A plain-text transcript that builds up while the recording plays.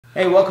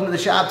Hey, welcome to the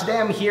shop. Today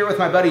I'm here with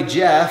my buddy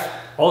Jeff.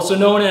 Also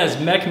known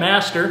as Mech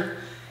Master.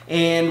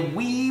 And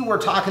we were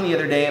talking the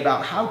other day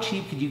about how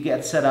cheap could you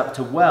get set up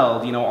to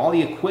weld, you know, all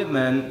the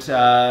equipment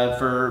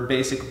for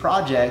basic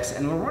projects,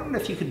 and we're wondering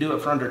if you could do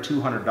it for under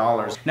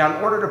 $200. Now,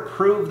 in order to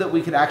prove that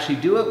we could actually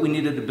do it, we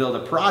needed to build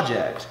a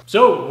project.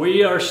 So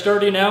we are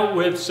starting out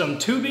with some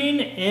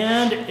tubing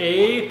and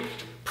a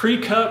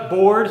pre-cut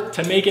board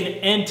to make an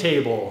end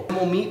table. And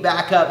we'll meet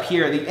back up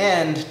here at the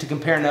end to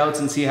compare notes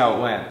and see how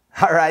it went.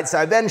 All right, so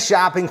I've been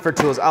shopping for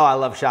tools. Oh, I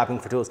love shopping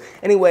for tools.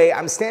 Anyway,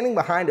 I'm standing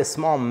behind a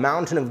small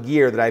mountain of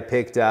gear that I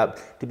picked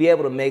up to be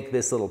able to make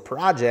this little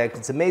project.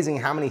 It's amazing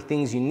how many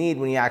things you need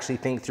when you actually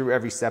think through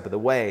every step of the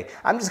way.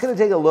 I'm just gonna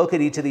take a look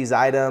at each of these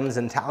items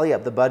and tally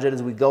up the budget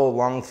as we go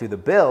along through the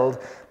build.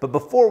 But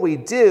before we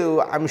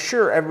do, I'm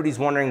sure everybody's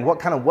wondering what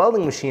kind of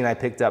welding machine I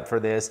picked up for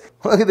this.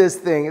 Look at this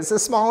thing. It's the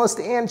smallest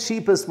and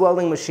cheapest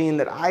welding machine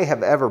that I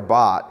have ever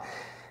bought.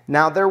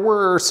 Now, there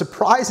were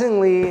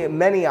surprisingly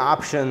many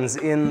options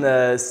in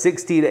the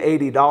 $60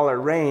 to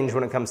 $80 range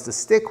when it comes to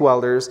stick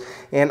welders,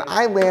 and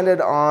I landed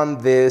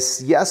on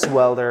this Yes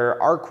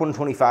Welder ARC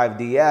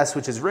 125DS,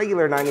 which is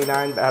regular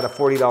 $99 but had a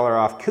 $40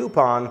 off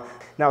coupon.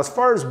 Now, as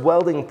far as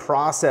welding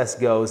process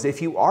goes,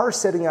 if you are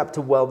setting up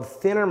to weld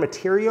thinner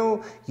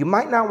material, you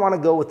might not want to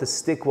go with the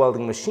stick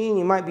welding machine.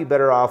 You might be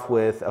better off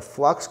with a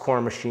flux core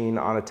machine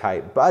on a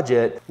tight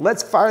budget.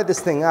 Let's fire this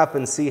thing up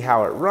and see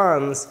how it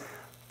runs.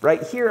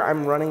 Right here,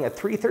 I'm running a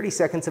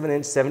 3/32 of an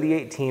inch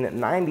 7018 at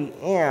 90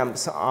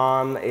 amps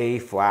on a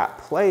flat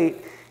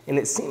plate, and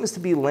it seems to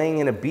be laying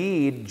in a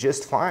bead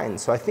just fine.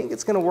 So I think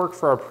it's gonna work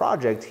for our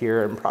project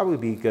here and probably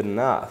be good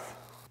enough.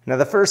 Now,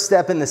 the first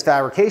step in this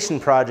fabrication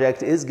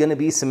project is gonna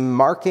be some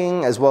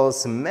marking as well as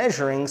some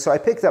measuring, so I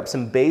picked up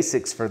some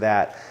basics for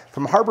that.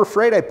 From Harbor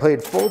Freight, I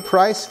paid full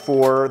price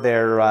for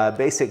their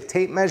basic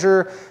tape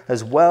measure,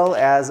 as well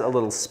as a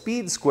little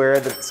speed square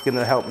that's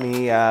gonna help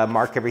me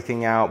mark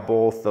everything out,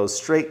 both those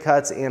straight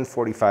cuts and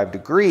 45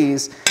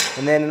 degrees.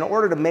 And then in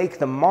order to make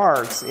the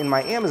marks, in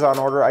my Amazon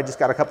order, I just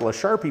got a couple of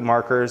Sharpie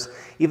markers.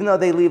 Even though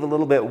they leave a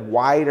little bit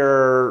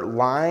wider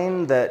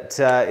line that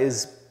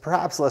is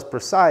perhaps less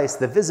precise,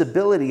 the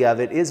visibility of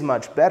it is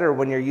much better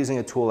when you're using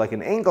a tool like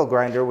an angle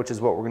grinder, which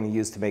is what we're going to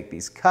use to make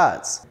these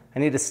cuts. I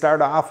need to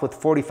start off with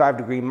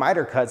 45-degree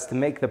miter cuts to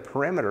make the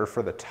perimeter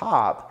for the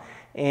top.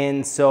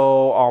 And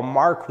so I'll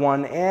mark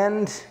one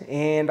end,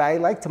 and I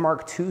like to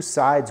mark two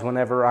sides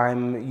whenever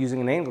I'm using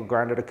an angle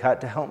grinder to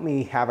cut to help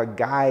me have a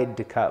guide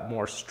to cut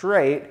more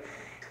straight.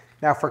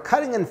 Now, for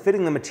cutting and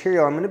fitting the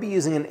material, I'm going to be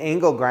using an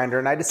angle grinder,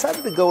 and I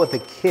decided to go with a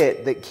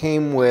kit that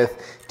came with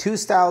two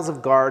styles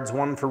of guards,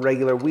 one for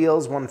regular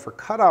wheels, one for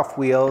cutoff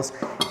wheels,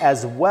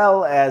 as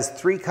well as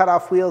 3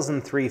 cutoff wheels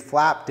and 3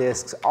 flap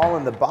discs, all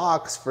in the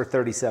box for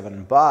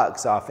 37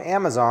 bucks off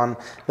Amazon.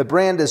 The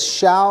brand is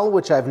Shal,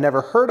 which I've never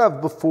heard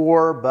of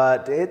before,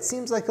 but it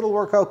seems like it'll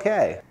work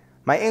okay.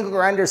 My angle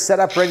grinder is set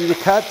up ready to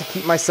cut. To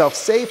keep myself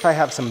safe, I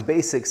have some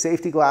basic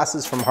safety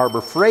glasses from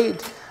Harbor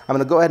Freight. I'm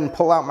gonna go ahead and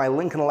pull out my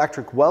Lincoln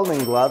Electric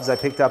welding gloves I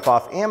picked up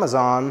off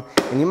Amazon,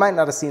 and you might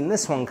not have seen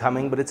this one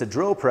coming, but it's a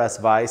drill press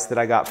vise that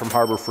I got from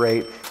Harbor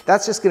Freight.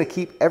 That's just gonna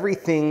keep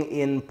everything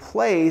in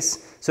place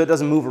so it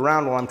doesn't move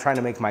around while I'm trying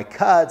to make my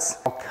cuts.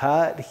 I'll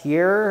cut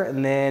here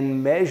and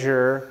then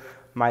measure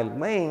my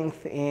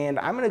length, and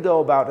I'm gonna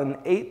go about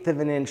 1/8 of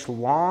an inch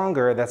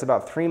longer. That's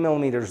about 3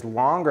 millimeters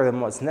longer than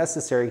what's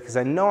necessary, because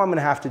I know I'm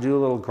gonna have to do a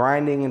little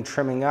grinding and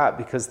trimming up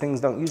because things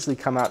don't usually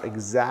come out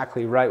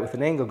exactly right with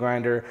an angle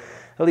grinder,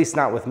 at least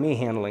not with me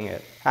handling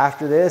it.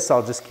 After this,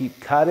 I'll just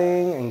keep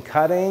cutting and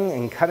cutting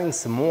and cutting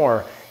some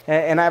more.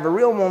 And I have a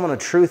real moment of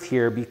truth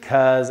here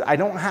because I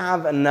don't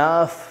have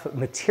enough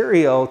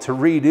material to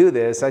redo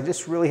this. I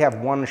just really have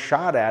one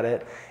shot at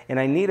it, and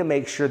I need to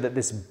make sure that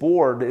this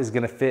board is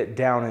gonna fit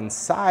down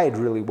inside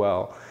really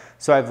well.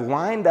 So I've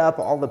lined up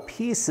all the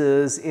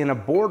pieces in a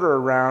border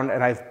around,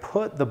 and I've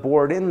put the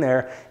board in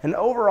there, and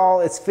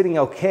overall it's fitting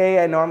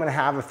okay. I know I'm gonna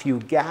have a few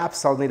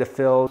gaps I'll need to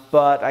fill,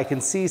 but I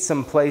can see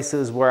some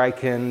places where I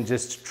can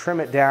just trim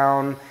it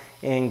down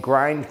and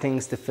grind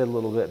things to fit a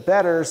little bit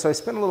better. So I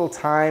spent a little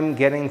time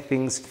getting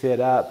things fit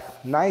up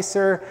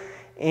nicer,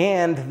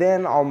 and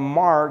then I'll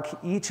mark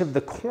each of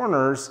the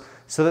corners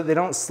so that they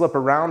don't slip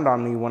around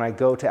on me when I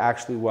go to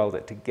actually weld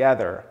it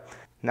together.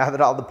 Now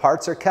that all the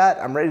parts are cut,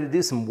 I'm ready to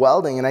do some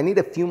welding, and I need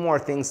a few more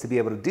things to be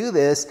able to do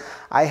this.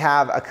 I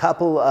have a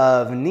couple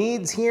of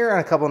needs here and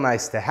a couple of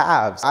nice to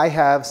haves. I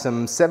have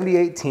some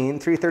 7018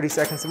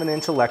 3/32 of an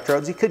inch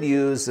electrodes. You could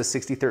use a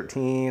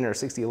 6013 or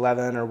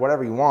 6011 or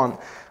whatever you want.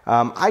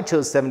 I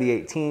chose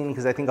 7018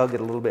 because I think I'll get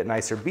a little bit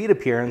nicer bead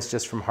appearance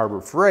just from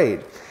Harbor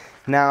Freight.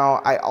 Now,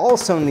 I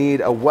also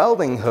need a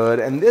welding hood,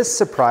 and this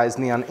surprised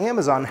me on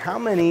Amazon how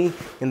many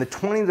in the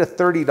 $20 to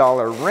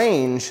 $30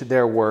 range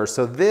there were.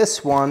 So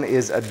this one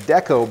is a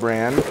Deco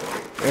brand,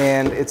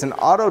 and it's an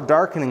auto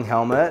darkening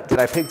helmet that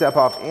I picked up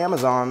off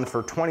Amazon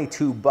for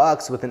 22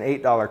 bucks with an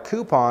 $8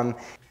 coupon.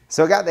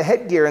 So I got the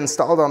headgear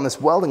installed on this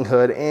welding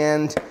hood,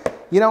 and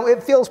you know,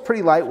 it feels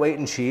pretty lightweight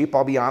and cheap,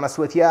 I'll be honest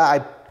with you.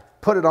 I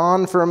put it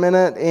on for a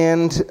minute,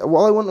 and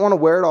while I wouldn't want to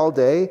wear it all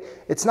day,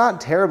 it's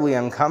not terribly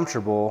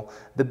uncomfortable.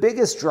 The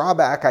biggest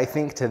drawback, I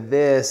think, to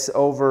this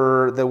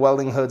over the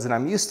welding hoods that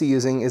I'm used to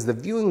using is the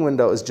viewing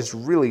window is just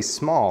really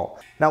small.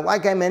 Now,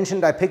 like I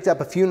mentioned, I picked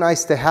up a few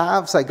nice to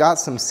haves. I got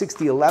some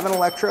 6011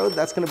 electrode.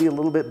 That's going to be a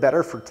little bit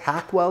better for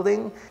tack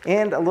welding,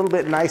 and a little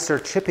bit nicer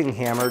chipping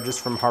hammer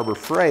just from Harbor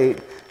Freight.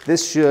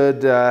 This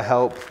should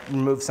help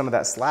remove some of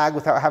that slag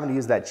without having to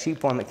use that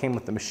cheap one that came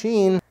with the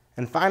machine.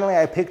 And finally,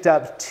 I picked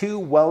up 2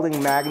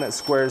 welding magnet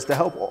squares to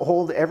help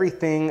hold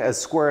everything as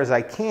square as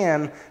I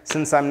can,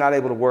 since I'm not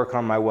able to work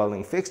on my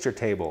welding fixture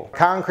table.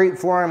 Concrete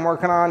floor I'm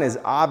working on is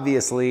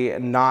obviously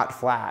not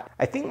flat.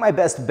 I think my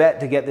best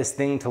bet to get this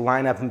thing to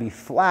line up and be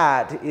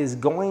flat is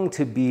going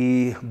to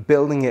be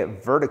building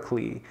it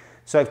vertically.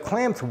 So I've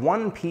clamped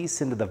one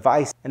piece into the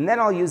vise, and then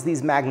I'll use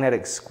these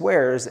magnetic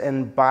squares,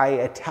 and by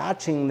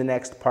attaching the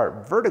next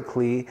part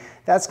vertically,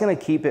 that's gonna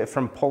keep it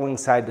from pulling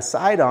side to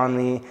side on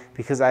me,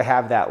 because I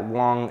have that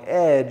long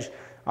edge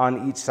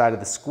on each side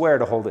of the square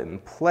to hold it in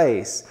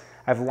place.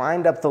 I've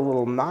lined up the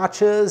little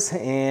notches,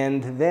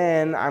 and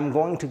then I'm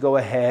going to go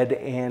ahead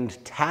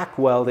and tack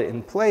weld it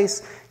in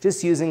place,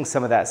 just using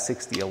some of that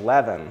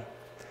 6011.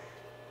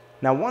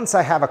 Now, once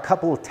I have a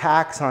couple of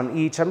tacks on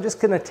each, I'm just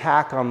gonna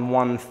tack on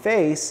one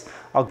face.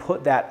 I'll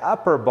put that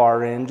upper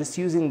bar in, just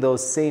using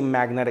those same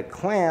magnetic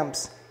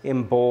clamps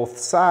in both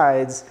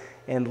sides,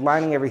 and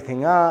lining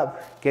everything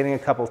up, getting a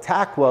couple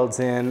tack welds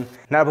in.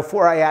 Now,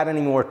 before I add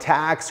any more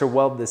tacks or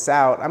weld this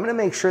out, I'm gonna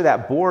make sure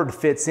that board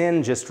fits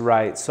in just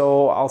right.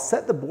 So I'll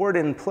set the board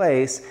in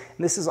place,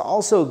 and this is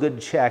also a good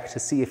check to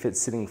see if it's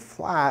sitting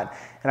flat,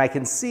 and I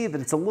can see that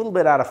it's a little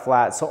bit out of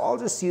flat, so I'll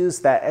just use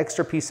that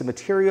extra piece of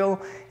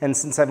material, and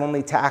since I've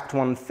only tacked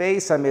one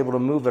face, I'm able to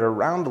move it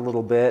around a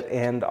little bit,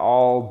 and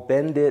I'll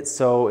bend it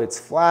so it's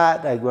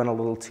flat. I went a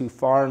little too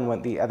far and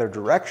went the other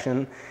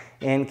direction,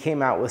 and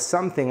came out with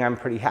something I'm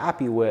pretty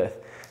happy with.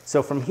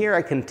 So from here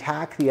I can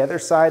tack the other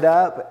side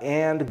up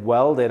and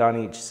weld it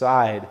on each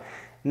side.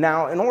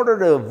 Now, in order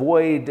to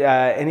avoid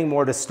any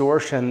more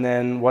distortion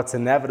than what's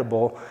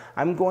inevitable,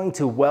 I'm going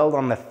to weld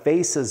on the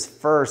faces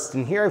first,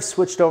 and here I've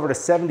switched over to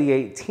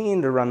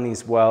 7018 to run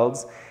these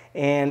welds,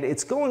 and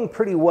it's going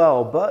pretty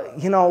well,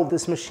 but you know,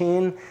 this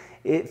machine,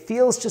 it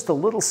feels just a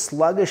little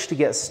sluggish to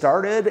get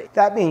started.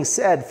 That being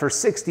said, for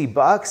 60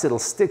 bucks, it'll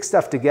stick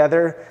stuff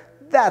together.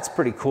 That's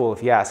pretty cool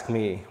if you ask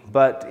me.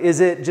 But is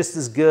it just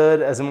as good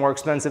as a more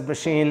expensive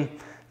machine?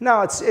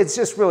 No, it's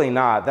just really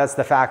not. That's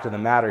the fact of the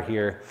matter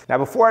here. Now,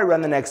 before I run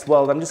the next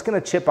weld, I'm just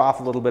gonna chip off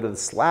a little bit of the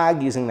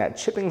slag using that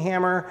chipping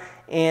hammer,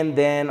 and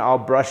then I'll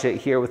brush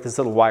it here with this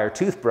little wire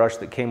toothbrush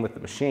that came with the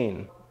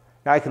machine.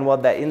 Now I can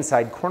weld that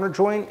inside corner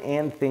joint,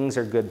 and things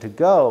are good to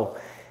go.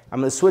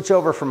 I'm gonna switch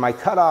over from my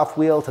cutoff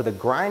wheel to the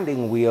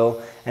grinding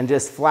wheel and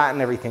just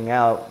flatten everything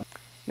out.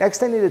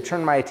 Next, I need to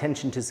turn my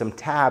attention to some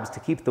tabs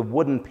to keep the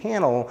wooden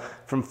panel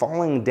from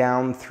falling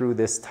down through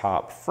this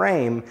top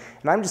frame.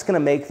 And I'm just gonna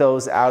make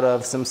those out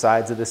of some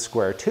sides of this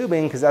square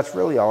tubing, because that's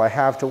really all I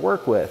have to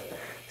work with.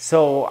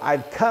 So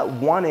I've cut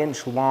 1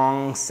 inch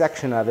long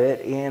section of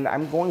it, and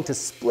I'm going to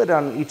split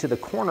on each of the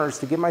corners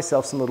to give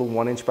myself some little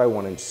 1 inch by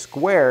 1 inch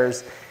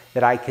squares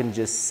that I can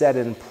just set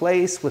in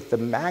place with the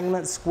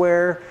magnet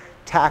square,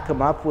 tack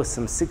them up with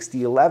some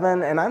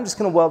 6011, and I'm just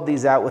gonna weld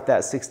these out with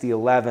that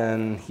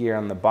 6011 here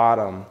on the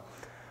bottom.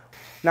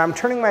 Now I'm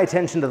turning my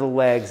attention to the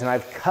legs, and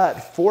I've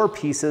cut 4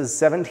 pieces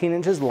 17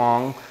 inches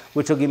long,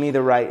 which will give me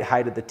the right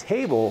height of the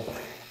table.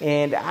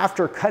 And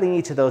after cutting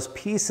each of those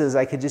pieces,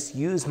 I could just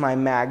use my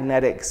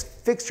magnetic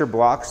fixture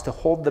blocks to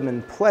hold them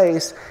in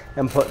place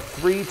and put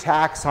 3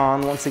 tacks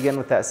on, once again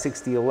with that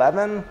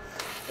 6011.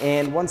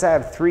 And once I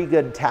have 3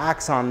 good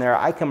tacks on there,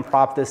 I can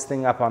prop this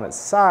thing up on its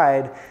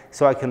side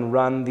so I can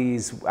run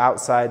these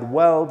outside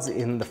welds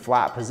in the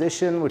flat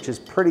position, which is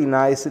pretty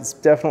nice. It's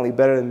definitely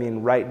better than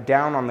being right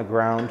down on the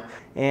ground.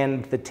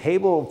 And the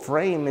table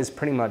frame is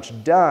pretty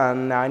much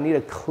done. Now I need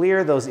to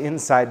clear those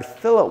inside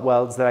fillet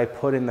welds that I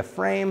put in the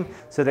frame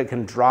so that it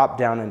can drop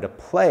down into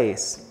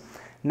place.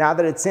 Now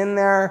that it's in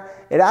there,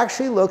 it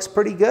actually looks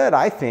pretty good,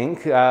 I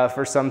think,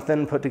 for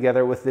something put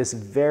together with this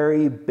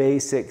very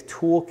basic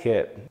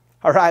toolkit.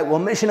 All right, well,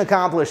 mission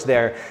accomplished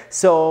there.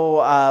 So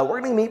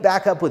we're gonna meet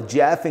back up with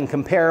Jeff and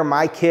compare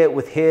my kit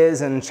with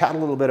his and chat a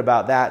little bit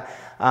about that.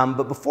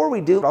 But before we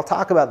do, I'll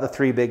talk about the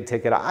 3 big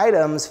ticket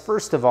items.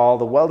 First of all,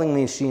 the welding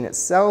machine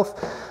itself.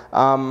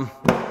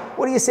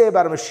 What do you say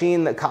about a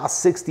machine that costs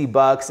 60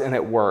 bucks and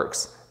it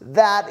works?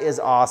 That is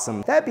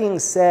awesome. That being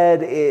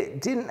said,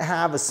 it didn't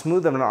have as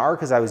smooth of an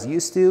arc as I was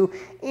used to,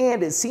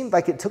 and it seemed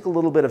like it took a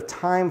little bit of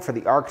time for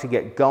the arc to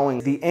get going.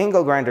 The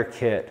angle grinder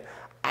kit,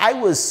 I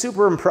was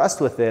super impressed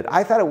with it.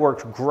 I thought it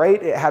worked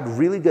great. It had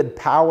really good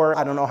power.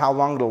 I don't know how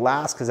long it'll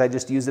last because I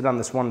just used it on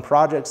this one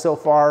project so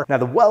far. Now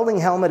the welding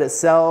helmet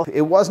itself, it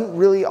wasn't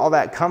really all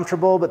that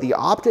comfortable, but the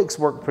optics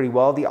worked pretty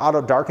well. The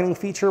auto darkening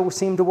feature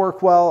seemed to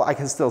work well. I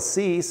can still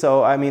see,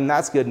 so I mean,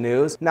 that's good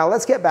news. Now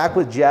let's get back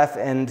with Jeff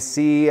and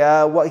see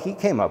what he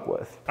came up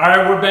with. All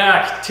right, we're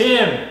back.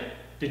 Tim,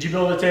 Did you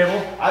build a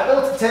table? I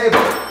built a table.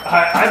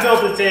 I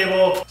built a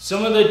table.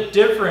 Some of the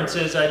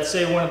differences, I'd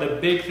say one of the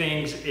big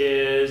things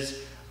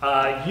is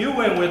you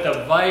went with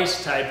a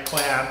vise type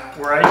clamp,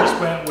 where I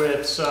just went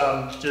with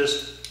some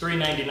just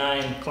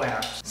 $3.99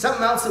 clamps.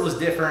 Something else that was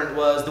different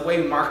was the way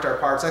we marked our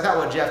parts. I thought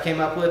what Jeff came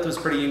up with was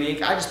pretty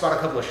unique. I just bought a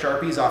couple of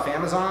Sharpies off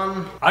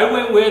Amazon. I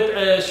went with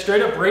a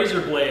straight up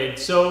razor blade.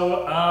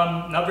 So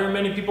not very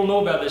many people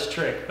know about this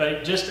trick,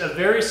 but just a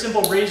very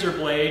simple razor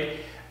blade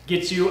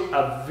gets you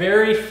a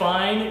very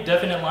fine,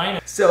 definite line.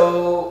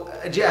 So,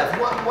 Jeff,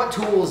 what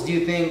tools do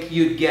you think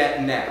you'd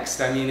get next?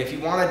 I mean, if you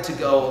wanted to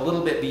go a little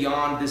bit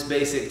beyond this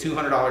basic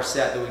 $200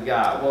 set that we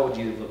got, what would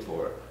you look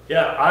for?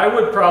 Yeah, I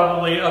would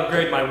probably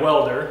upgrade my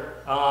welder,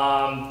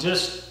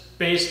 just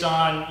based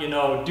on, you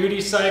know,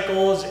 duty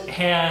cycles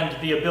and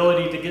the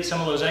ability to get some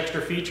of those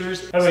extra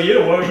features. How about you?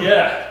 Well,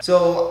 yeah.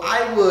 So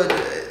I would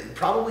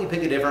probably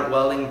pick a different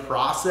welding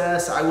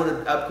process. I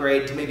would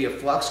upgrade to maybe a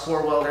flux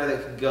core welder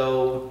that could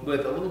go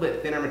with a little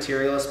bit thinner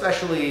material,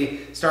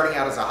 especially starting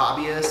out as a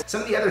hobbyist.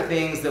 Some of the other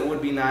things that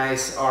would be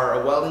nice are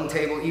a welding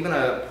table, even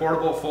a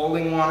portable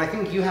folding one. I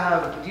think do you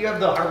have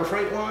the Harbor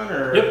Freight one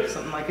or Yep.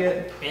 something like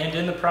it? And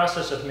in the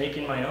process of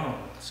making my own,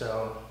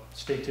 so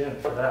stay tuned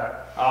for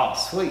that. Oh,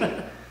 sweet.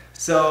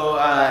 So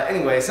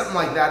anyway, something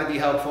like that would be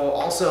helpful.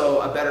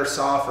 Also, a better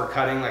saw for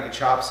cutting, like a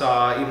chop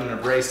saw, even an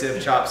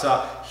abrasive chop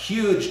saw.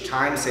 Huge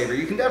time saver.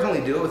 You can definitely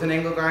do it with an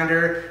angle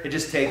grinder. It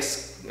just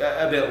takes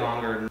a bit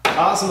longer.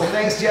 Awesome. Well,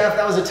 thanks, Jeff.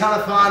 That was a ton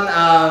of fun.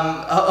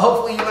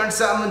 Hopefully you learned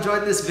something,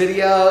 enjoyed this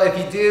video. If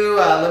you do,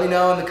 let me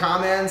know in the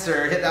comments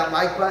or hit that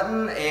like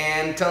button.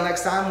 And until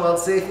next time, weld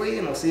safely,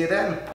 and we'll see you then.